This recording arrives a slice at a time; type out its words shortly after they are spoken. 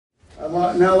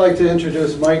I'd now like to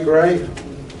introduce Mike Gray.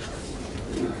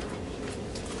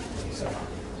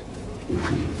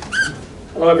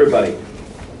 Hello, everybody.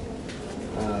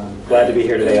 Glad to be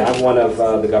here today. I'm one of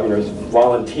the governor's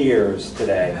volunteers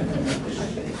today.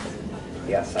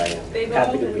 Yes, I am.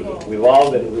 Happy to be here.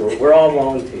 We're all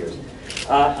volunteers.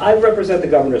 I represent the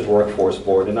Governor's Workforce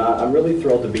Board, and I'm really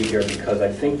thrilled to be here because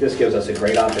I think this gives us a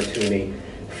great opportunity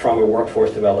from a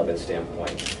workforce development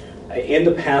standpoint. In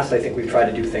the past, I think we've tried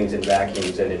to do things in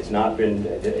vacuums, and it's not been,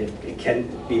 it can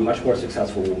be much more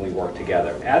successful when we work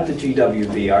together. At the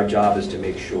GWB, our job is to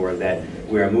make sure that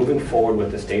we are moving forward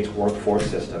with the state's workforce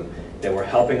system, that we're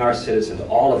helping our citizens,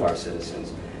 all of our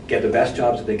citizens, get the best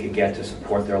jobs that they can get to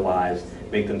support their lives,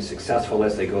 make them successful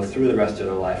as they go through the rest of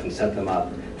their life, and set them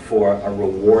up for a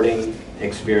rewarding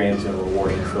experience and a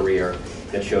rewarding career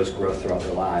that shows growth throughout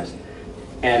their lives.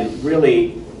 And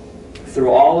really,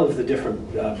 through all of the different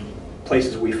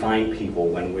places we find people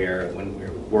when we're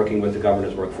working with the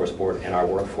Governor's Workforce Board and our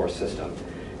workforce system,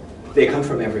 they come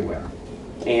from everywhere.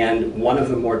 And one of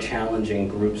the more challenging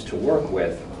groups to work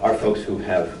with are folks who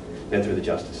have been through the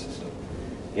justice system.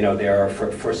 You know, there are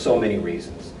for so many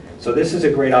reasons. So this is a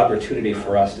great opportunity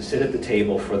for us to sit at the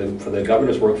table, for the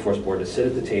Governor's Workforce Board to sit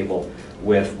at the table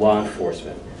with law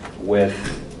enforcement, with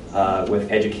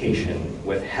education,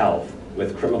 with health,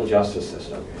 with criminal justice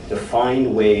system, to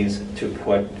find ways to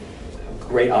put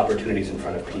great opportunities in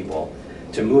front of people,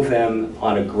 to move them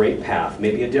on a great path,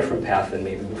 maybe a different path than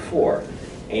maybe before,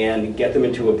 and get them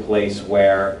into a place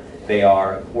where they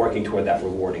are working toward that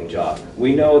rewarding job.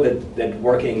 We know that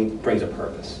working brings a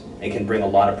purpose. It can bring a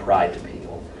lot of pride to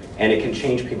people, and it can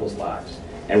change people's lives.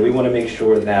 And we want to make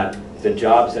sure that the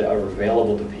jobs that are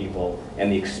available to people and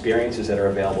the experiences that are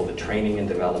available, the training and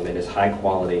development is high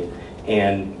quality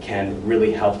and can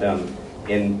really help them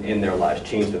in their lives,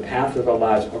 change the path of their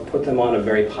lives, or put them on a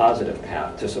very positive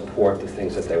path to support the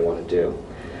things that they want to do.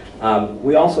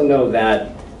 We also know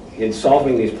that in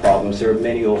solving these problems, there are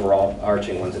many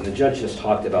overarching ones, and the judge just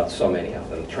talked about so many of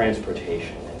them: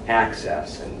 transportation, and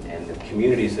access, and the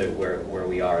communities where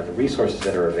we are, the resources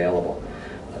that are available.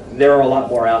 There are a lot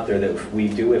more out there that if we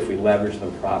leverage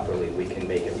them properly, we can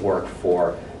make it work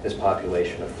for this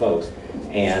population of folks,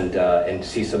 and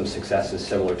see some successes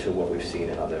similar to what we've seen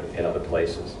in other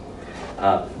places.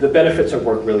 The benefits of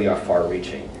work really are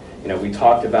far-reaching. You know, we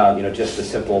talked about just the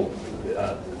simple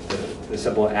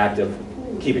act of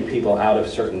keeping people out of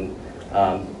certain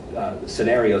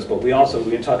scenarios, but we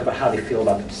talk about how they feel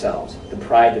about themselves, the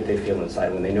pride that they feel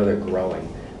inside when they know they're growing,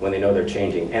 when they know they're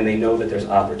changing, and they know that there's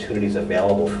opportunities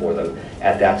available for them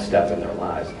at that step in their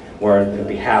lives, where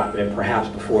perhaps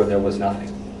before there was nothing.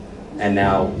 And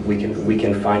now we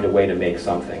can find a way to make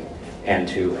something and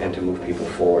to move people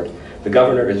forward. The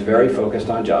governor is very focused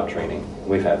on job training.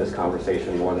 We've had this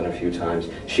conversation more than a few times.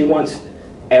 She wants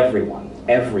everyone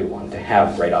to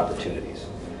have great opportunities.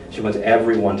 She wants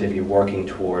everyone to be working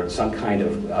towards some kind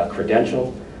of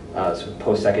credential,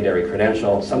 post-secondary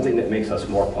credential, something that makes us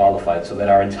more qualified so that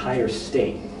our entire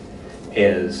state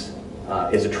is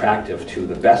attractive to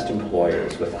the best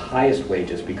employers with the highest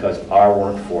wages, because our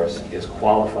workforce is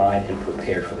qualified and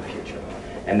prepared for the future.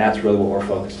 And that's really what we're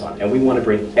focused on. And we want to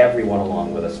bring everyone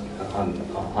along with us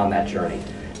on that journey.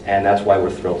 And that's why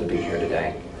we're thrilled to be here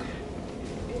today.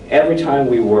 Every time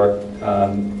we work,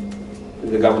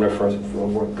 the Governor's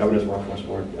Workforce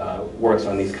Board works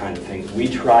on these kind of things. We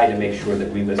try to make sure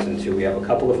that we have a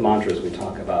couple of mantras we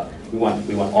talk about. We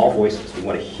want all voices. We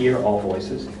want to hear all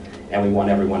voices, and we want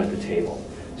everyone at the table.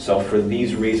 So for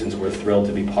these reasons, we're thrilled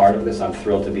to be part of this. I'm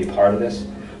thrilled to be part of this.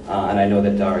 And I know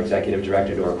that our Executive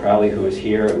Director, Dora Crowley, who is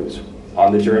here, who's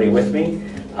on the journey with me,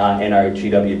 and our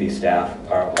GWB staff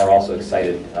are also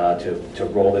excited to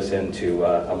roll this into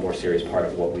a more serious part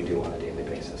of what we do on a daily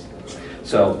basis.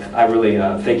 So I really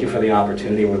thank you for the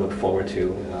opportunity. We look forward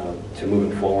to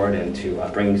moving forward and to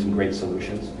bringing some great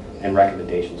solutions and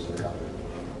recommendations to the governor.